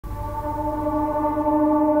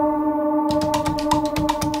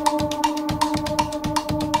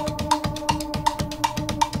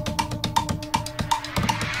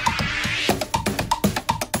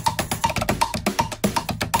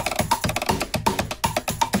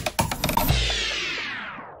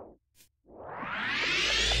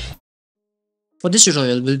For this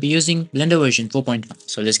tutorial, we'll be using Blender version 4.1.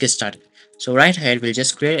 So let's get started. So right here, we'll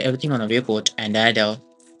just create everything on a viewport and add a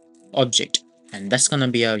object. And that's gonna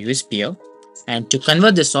be our USB here. And to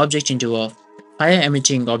convert this object into a fire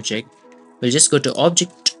emitting object, we'll just go to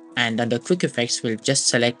Object and under Quick Effects, we'll just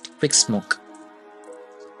select Quick Smoke.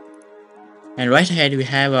 And right ahead, we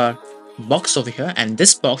have our box over here, and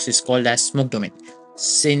this box is called as Smoke Domain.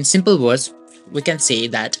 So in simple words, we can say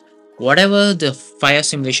that whatever the fire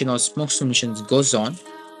simulation or smoke simulations goes on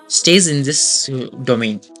stays in this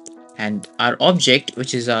domain, and our object,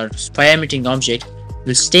 which is our fire emitting object,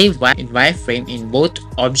 will stay in wireframe in both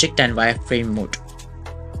object and wireframe mode.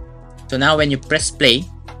 So now when you press play,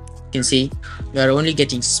 you can see we are only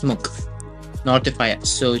getting smoke, not the fire.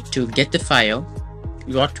 So to get the fire,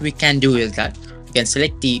 what we can do is that we can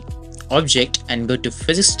select the object and go to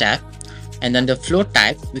Physics tab, and under Flow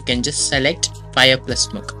type we can just select fire plus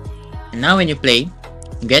smoke. And now when you play,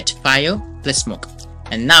 you get fire plus smoke.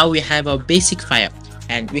 And now we have our basic fire,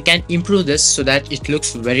 and we can improve this so that it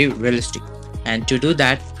looks very realistic. And to do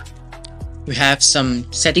that, we have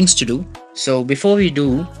some settings to do. So before we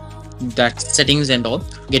do that settings and all,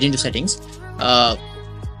 get into settings, I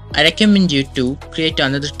recommend you to create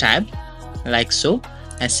another tab like so,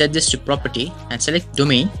 and set this to property and select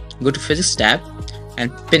domain, go to Physics tab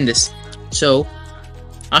and pin this. So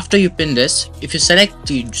after you pin this, if you select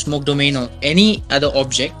the smoke domain or any other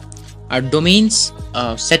object, our domains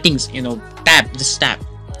settings, this tab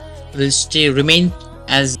will remain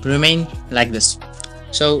like this.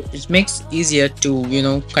 So it makes easier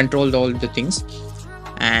to control all the things.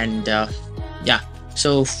 And yeah,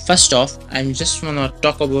 so first off, I'm just wanna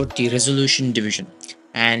talk about the resolution division,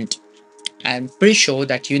 and I'm pretty sure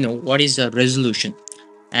that you know what is a resolution.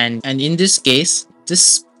 And in this case,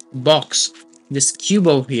 this box, this cube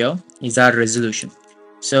over here is our resolution.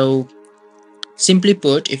 So simply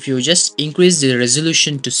put, if you just increase the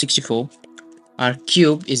resolution to 64, our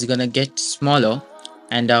cube is gonna get smaller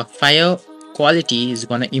and our fire quality is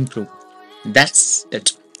gonna improve. That's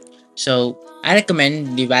it. So I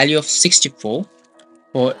recommend the value of 64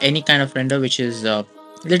 for any kind of render which is a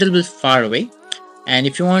little bit far away. And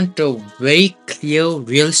if you want a very clear,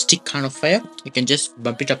 realistic kind of fire, you can just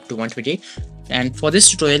bump it up to 128. And for this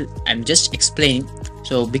tutorial, I'm just explaining.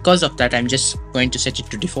 So because of that, I'm just going to set it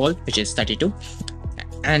to default, which is 32.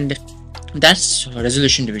 And that's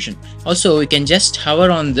resolution division. Also, you can just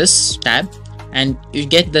hover on this tab and you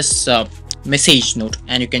get this message note,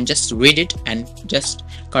 and you can just read it and just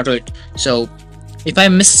control it. So if I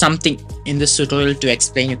miss something in this tutorial to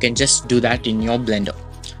explain, you can just do that in your Blender.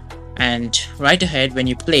 And right ahead, when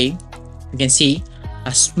you play, you can see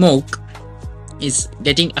a smoke is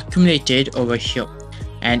getting accumulated over here.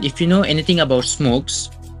 And if you know anything about smokes,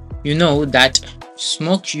 you know that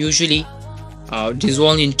smoke usually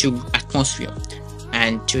dissolve into atmosphere.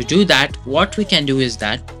 And to do that, what we can do is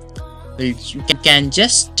that you can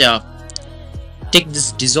just take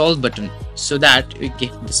this dissolve button so that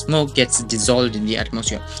the smoke gets dissolved in the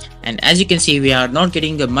atmosphere. And as you can see, we are not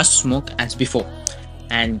getting much smoke as before.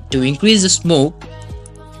 And to increase the smoke,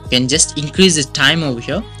 you can just increase the time over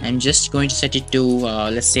here. I'm just going to set it to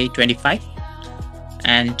let's say 25,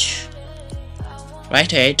 and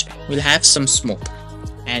right ahead we'll have some smoke,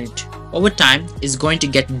 and over time is going to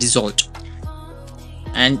get dissolved.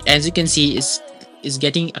 And as you can see, is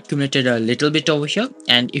getting accumulated a little bit over here.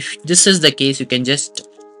 And if this is the case, you can just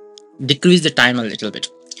decrease the time a little bit.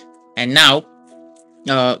 And now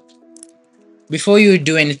before you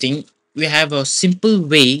do anything, we have a simple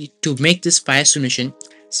way to make this fire simulation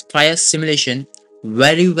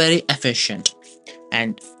very, very efficient.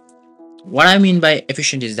 And what I mean by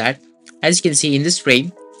efficient is that, as you can see in this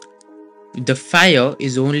frame, the fire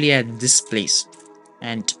is only at this place,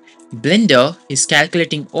 and Blender is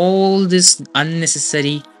calculating all this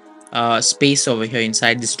unnecessary space over here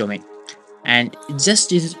inside this domain, and it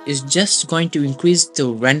just is just going to increase the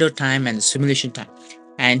render time and the simulation time.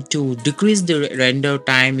 And to decrease the render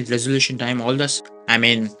time, resolution time, all this,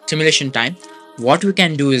 simulation time, what we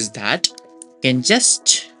can do is that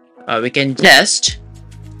we can just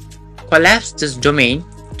collapse this domain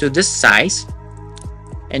to this size,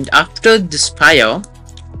 and after this fire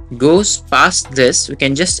goes past this, we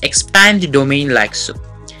can just expand the domain like so.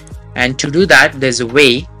 And to do that, there's a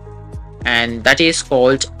way and that is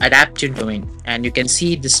called adaptive domain. And you can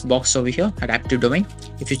see this box over here, adaptive domain.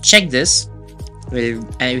 If you check this, we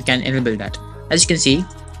can enable that. As you can see,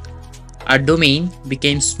 our domain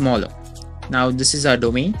became smaller. Now this is our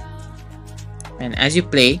domain, and as you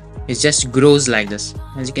play, it just grows like this.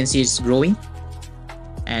 As you can see, it's growing,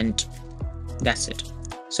 and that's it.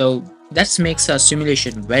 So that makes our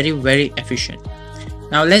simulation very efficient.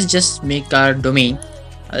 Now let's just make our domain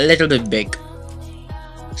a little bit big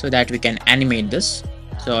so that we can animate this.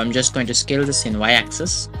 So I'm just going to scale this in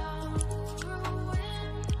y-axis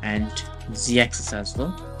and z-axis as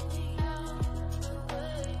well.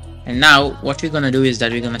 And now what we're gonna do is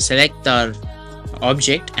that we're gonna select our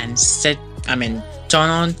object and turn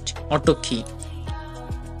on auto key,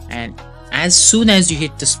 and as soon as you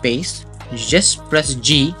hit the space, you just press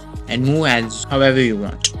G and move as however you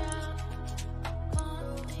want.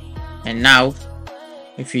 And now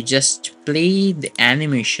if you just play the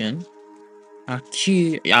animation,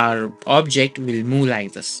 our object will move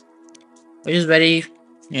like this, which is very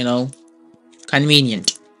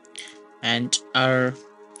convenient. And our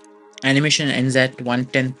animation ends at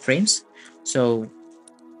 110 frames, so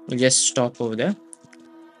we'll just stop over there,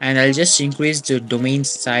 and I'll just increase the domain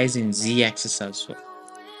size in z-axis as well.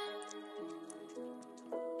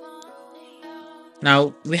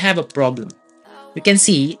 Now we have a problem. We can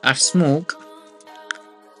see our smoke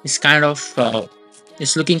is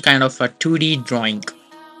it's looking kind of a 2D drawing,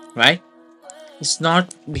 right? It's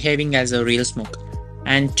not behaving as a real smoke.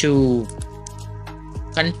 And to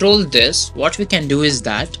control this, what we can do is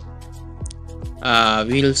that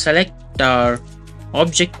we'll select our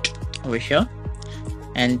object over here,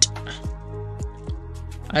 and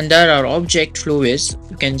under our object fluids,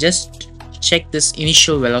 you can just check this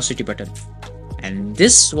initial velocity button. And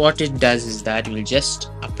this, what it does is that we'll just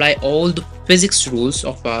apply all the physics rules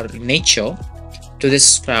of our nature to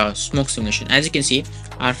this smoke simulation. As you can see,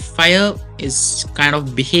 our fire is kind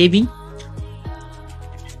of behaving.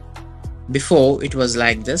 Before it was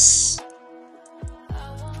like this,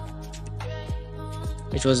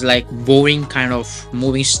 it was like boring kind of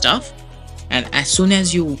moving stuff, and as soon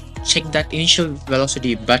as you check that initial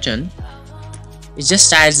velocity button, it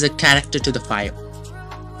just adds a character to the fire.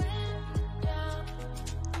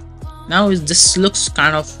 Now this looks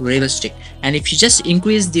kind of realistic, and if you just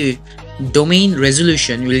increase the domain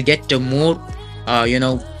resolution, you will get a more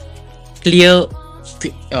clear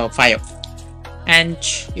fire. And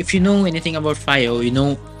if you know anything about fire, you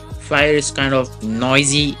know fire is kind of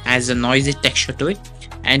noisy, has a noisy texture to it.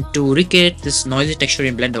 And to recreate this noisy texture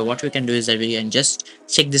in Blender, what we can do is that we can just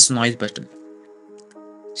check this noise button.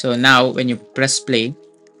 So now when you press play,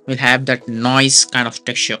 we'll have that noise kind of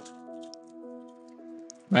texture,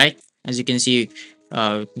 right? As you can see,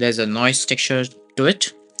 there's a noise texture to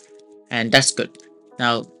it, and that's good.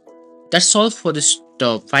 Now that's all for this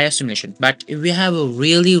fire simulation. But if we have a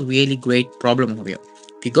really great problem over here,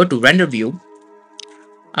 if you go to render view,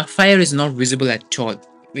 our fire is not visible at all.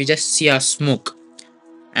 We just see our smoke,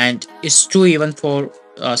 and it's true even for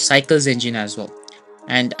Cycles engine as well.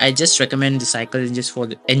 And I just recommend the Cycles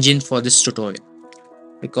engine for this tutorial,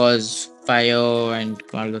 because fire and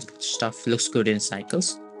all the stuff looks good in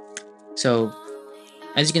Cycles. So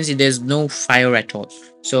as you can see, there's no fire at all.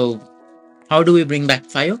 So how do we bring back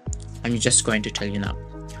fire? I'm just going to tell you now.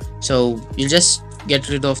 So you'll just get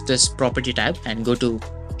rid of this property tab and go to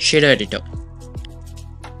shader editor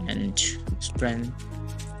and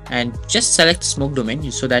just select smoke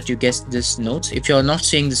domain so that you get this nodes. If you're not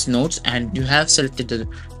seeing this nodes and you have selected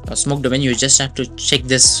the smoke domain, you just have to check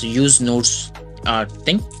this use nodes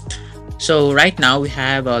thing. So right now we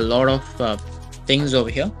have a lot of things over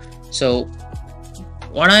here. So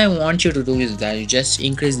what I want you to do is that you just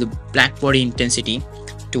increase the black body intensity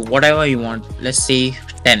to whatever you want. Let's say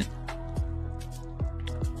 10.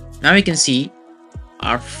 Now you can see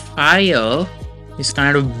our fire is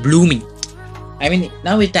kind of blooming. I mean,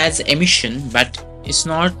 now it has emission, but it's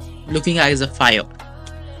not looking as a fire.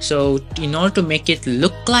 So in order to make it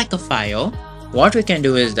look like a fire, what we can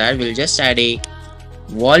do is that we'll just add a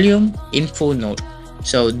volume info node.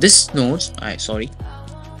 So this nodes,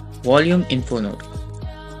 volume info node.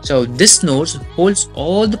 So this node holds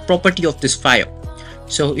all the property of this fire.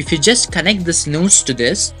 So if you just connect this nodes to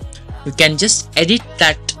this, you can just edit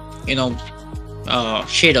that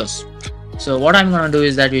shaders. So what I'm gonna do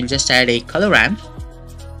is that we'll just add a color ramp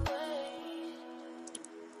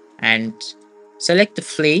and select the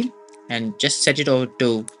flame and just set it over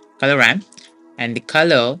to color ramp and the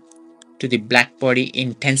color to the black body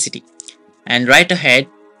intensity. And right ahead,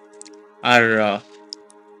 our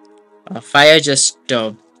fire just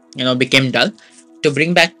became dull. To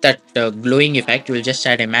bring back that glowing effect, we'll just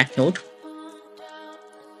add a matte node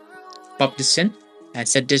pop this in and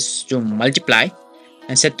set this to multiply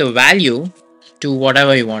and set the value to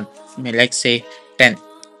whatever you want. I mean, let's say 10.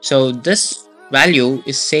 So this value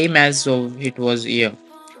is same as it was here.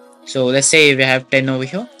 So let's say we have 10 over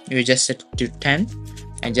here, you just set it to 10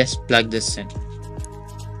 and just plug this in.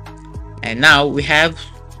 And now we have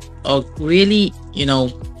a really,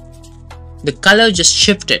 the color just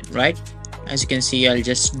shifted, right? As you can see, I'll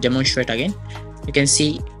just demonstrate again. You can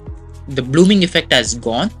see the blooming effect has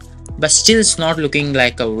gone, but still it's not looking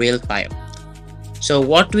like a real fire. So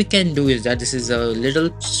what we can do is that this is a little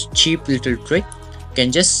cheap little trick. You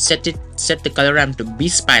can just set the color ramp to B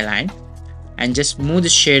spline and just move the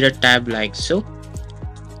shader tab like so,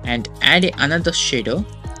 and add another shader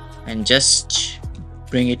and just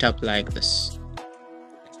bring it up like this.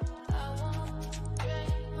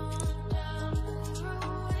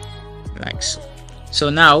 Like so. So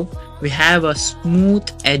now we have a smooth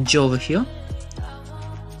edge over here,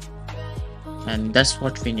 and that's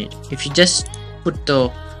what we need. If you just put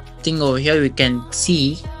the thing over here, we can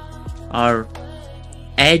see our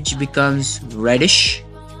edge becomes reddish,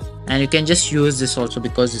 and you can just use this also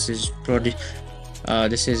because this is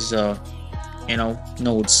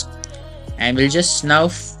nodes. And we'll just now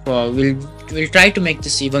we'll try to make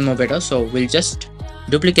this even more better. So we'll just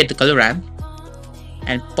duplicate the color ramp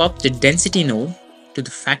and pop the density node to the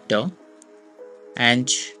factor and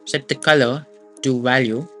set the color to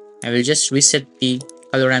value, and we'll just reset the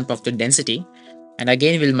color ramp of the density, and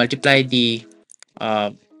again we'll multiply the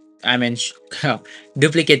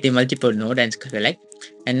duplicate the multiple node and select.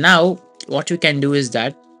 And now what we can do is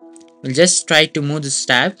that we'll just try to move this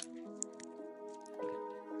tab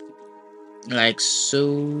like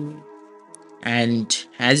so, and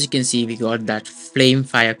as you can see, we got that flame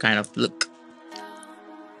fire kind of look.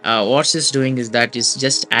 What it's doing is that it's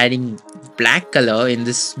just adding black color in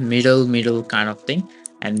this middle kind of thing,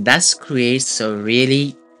 and thus creates a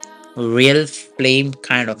really real flame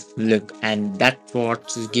kind of look, and that's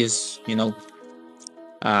what gives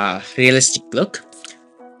realistic look.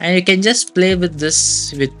 And you can just play with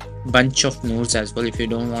this with bunch of nodes as well. If you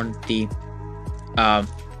don't want the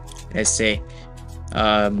let's say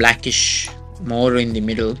blackish more in the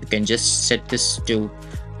middle, you can just set this to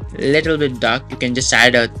little bit dark. You can just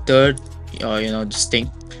add a third this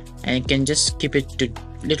thing, and you can just keep it to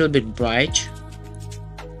little bit bright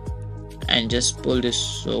and just pull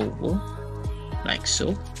this over like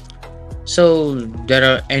so. So there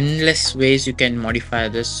are endless ways you can modify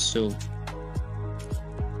this, so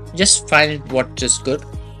just find what is good,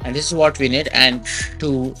 and this is what we need. And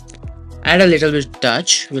to add a little bit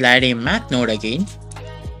touch, we'll add a math node again,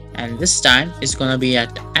 and this time it's gonna be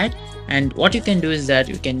at add. And what you can do is that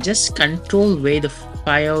you can just control where the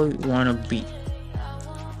fire you want to be.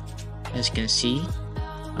 As you can see,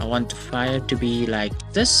 I want the fire to be like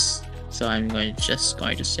this, so I'm just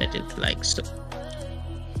going to set it like so,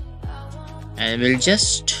 and we'll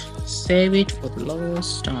just save it for the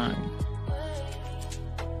last time,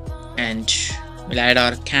 and we'll add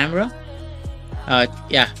our camera.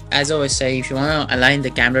 As I always say, if you want to align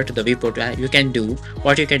the camera to the viewport, you can do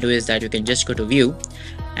what you can do is that you can just go to view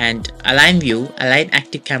and align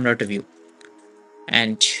active camera to view.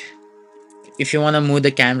 And if you want to move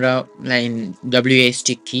the camera in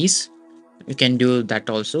WASD keys, you can do that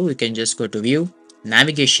also. You can just go to view,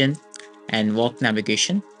 navigation, and walk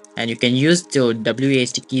navigation, and you can use the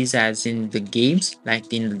WASD keys as in the games,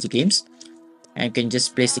 like in the games, and you can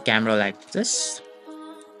just place the camera like this.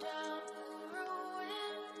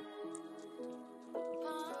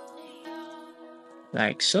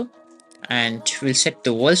 Like so, and we'll set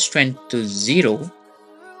the world strength to 0,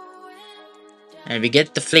 and we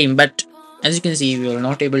get the flame. But as you can see, we are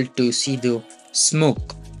not able to see the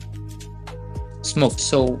smoke.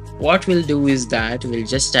 So what we'll do is that we'll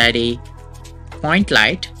just add a point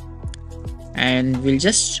light, and we'll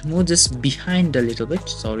just move this behind a little bit,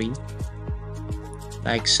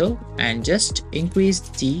 like so, and just increase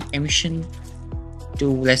the emission to,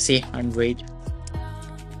 let's say, 100.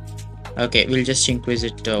 Okay, we'll just increase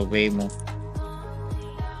it way more,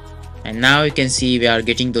 and now you can see we are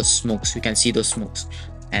getting those smokes. We can see those smokes,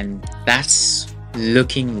 and that's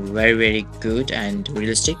looking very good and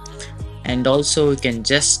realistic. And also you can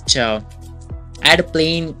just add a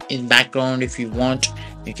plane in background if you want.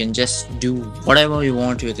 You can just do whatever you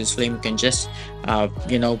want with this flame. You can just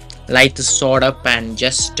light the sword up and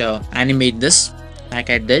just animate this like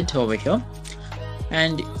I did over here.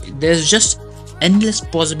 And there's just endless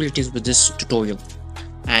possibilities with this tutorial.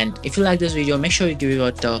 And if you like this video, make sure you give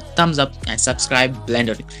it a thumbs up and subscribe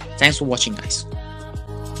Blender. Thanks for watching, guys.